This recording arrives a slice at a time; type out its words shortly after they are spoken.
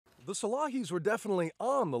The Salahis were definitely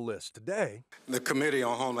on the list today. The Committee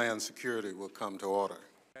on Homeland Security will come to order.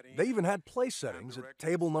 They even had place settings at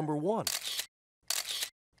table number 1.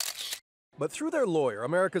 But through their lawyer,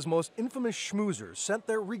 America's most infamous schmoozers sent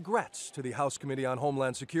their regrets to the House Committee on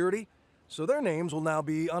Homeland Security, so their names will now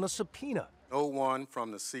be on a subpoena. No one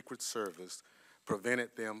from the Secret Service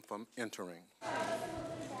prevented them from entering.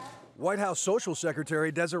 White House Social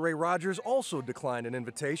Secretary Desiree Rogers also declined an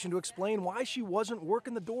invitation to explain why she wasn't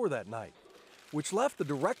working the door that night, which left the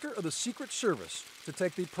director of the Secret Service to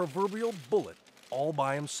take the proverbial bullet all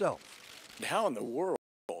by himself. How in the world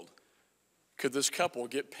could this couple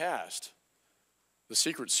get past the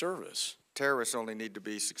Secret Service? Terrorists only need to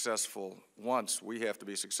be successful once. We have to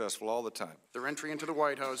be successful all the time. Their entry into the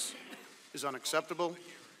White House is unacceptable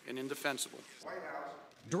and indefensible.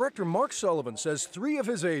 Director Mark Sullivan says 3 of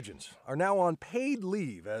his agents are now on paid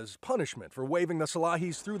leave as punishment for waving the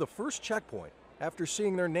Salahis through the first checkpoint after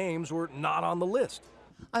seeing their names were not on the list.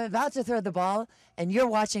 I'm about to throw the ball, and you're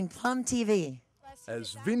watching Plum TV.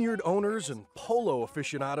 As vineyard owners and polo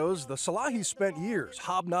aficionados, the Salahis spent years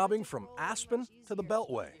hobnobbing from Aspen to the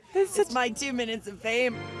Beltway. This is my 2 minutes of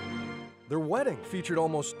fame. Their wedding featured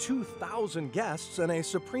almost 2,000 guests and a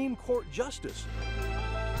Supreme Court justice.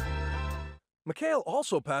 McHale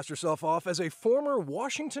also passed herself off as a former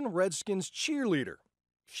Washington Redskins cheerleader.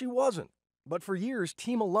 She wasn't, but for years,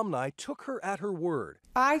 team alumni took her at her word.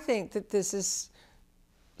 I think that this is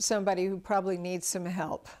somebody who probably needs some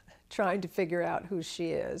help trying to figure out who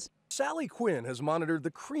she is. Sally Quinn has monitored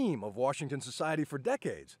the cream of Washington society for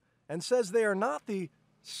decades and says they are not the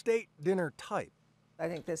state dinner type. I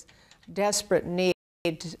think this desperate need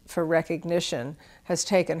for recognition has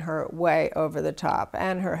taken her way over the top,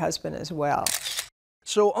 and her husband as well.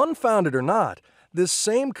 So, unfounded or not, this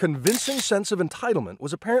same convincing sense of entitlement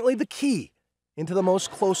was apparently the key into the most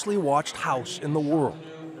closely watched house in the world.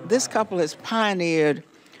 This couple has pioneered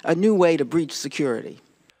a new way to breach security.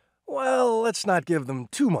 Well, let's not give them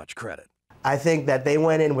too much credit. I think that they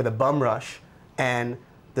went in with a bum rush and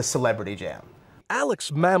the celebrity jam.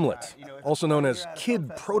 Alex Mamlet, also known as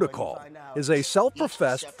Kid Protocol, is a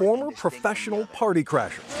self-professed former professional party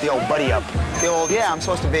crasher. The old buddy up. The old, yeah, I'm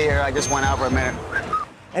supposed to be here, I just went out for a minute.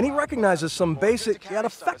 And he recognizes some basic yet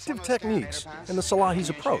effective techniques in the Salahis'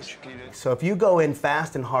 approach. So if you go in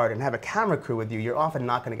fast and hard and have a camera crew with you, you're often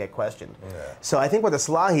not going to get questioned. So I think what the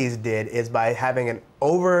Salahis did is by having an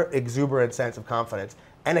over-exuberant sense of confidence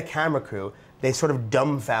and a camera crew, they sort of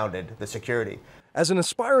dumbfounded the security. As an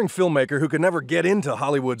aspiring filmmaker who could never get into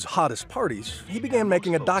Hollywood's hottest parties, he began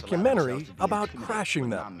making a documentary about crashing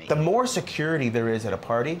them. The more security there is at a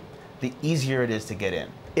party, the easier it is to get in.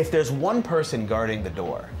 If there's one person guarding the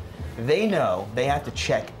door, they know they have to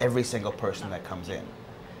check every single person that comes in.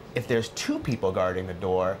 If there's 2 people guarding the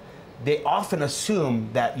door, they often assume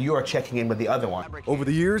that you're checking in with the other one. Over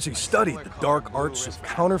the years, he studied the dark arts of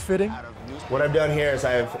counterfeiting. What I've done here is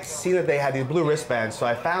I've seen that they had these blue wristbands, so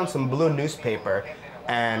I found some blue newspaper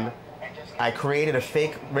and I created a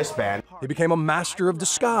fake wristband. He became a master of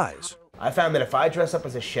disguise. I found that if I dress up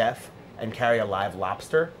as a chef and carry a live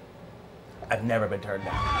lobster, I've never been turned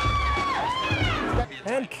down.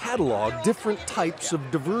 And catalog different types of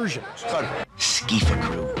diversions. Skifa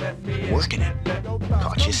crew, working it.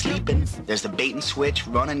 Caught you sleeping. There's the bait and switch,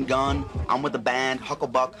 run and gun. I'm with the band,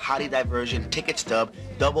 Hucklebuck, hottie diversion, ticket stub,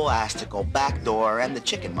 double asticle, back door, and the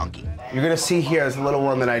chicken monkey. You're gonna see here is a little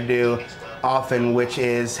one that I do often, which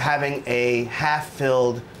is having a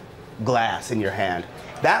half-filled glass in your hand.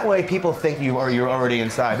 That way people think you're already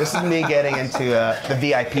inside. This is me getting into the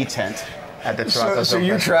VIP tent at the Toronto. So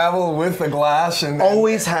you travel with a glass and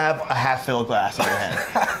always have a half-filled glass in your hand.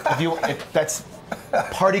 That's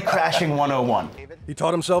party crashing 101. He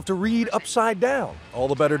taught himself to read upside down, all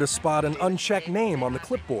the better to spot an unchecked name on the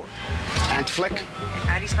clipboard. Antflick.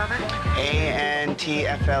 How do you spell that?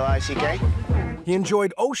 A-N-T-F-L-I-C-K. He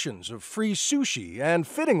enjoyed oceans of free sushi and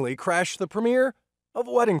fittingly crashed the premiere of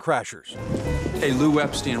Wedding Crashers. Hey, Lou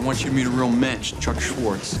Epstein, I want you to meet a real mensch, Chuck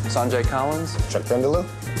Schwartz. Sanjay Collins. Chuck Pendelou.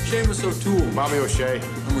 Seamus O'Toole. Bobby O'Shea.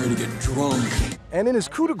 I'm ready to get drunk. And in his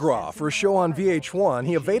coup de grace for a show on VH1,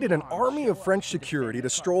 he evaded an army of French security to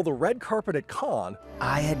stroll the red carpet at Cannes.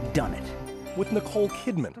 I had done it. With Nicole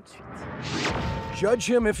Kidman. Judge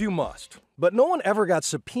him if you must, but no one ever got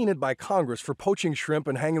subpoenaed by Congress for poaching shrimp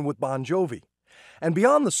and hanging with Bon Jovi. And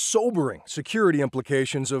beyond the sobering security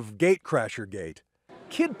implications of Gatecrasher Gate,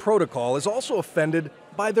 Kid Protocol is also offended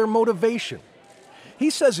by their motivation. He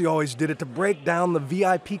says he always did it to break down the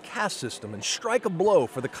VIP caste system and strike a blow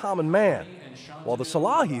for the common man, while the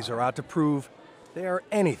Salahis are out to prove they are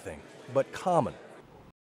anything but common.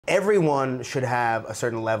 Everyone should have a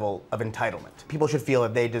certain level of entitlement. People should feel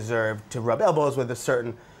that they deserve to rub elbows with a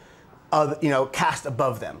certain, caste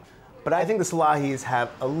above them. But I think the Salahis have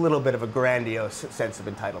a little bit of a grandiose sense of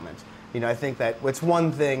entitlement. I think that it's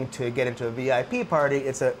one thing to get into a VIP party,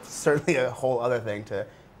 it's certainly a whole other thing to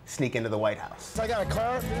sneak into the White House. I got a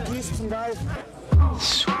car, please, some guys.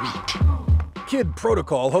 Sweet. Kid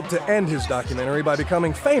Protocol hoped to end his documentary by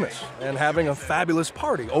becoming famous and having a fabulous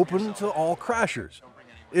party open to all crashers.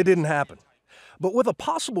 It didn't happen. But with a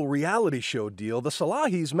possible reality show deal, the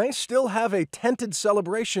Salahis may still have a tented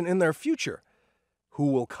celebration in their future.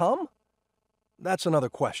 Who will come? That's another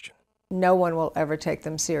question. No one will ever take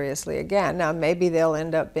them seriously again. Now, maybe they'll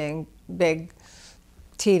end up being big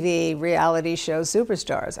TV reality show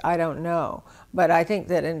superstars. I don't know. But I think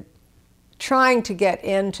that in trying to get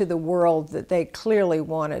into the world that they clearly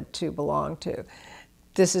wanted to belong to,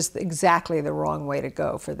 this is exactly the wrong way to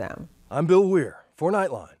go for them. I'm Bill Weir for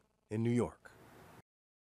Nightline in New York.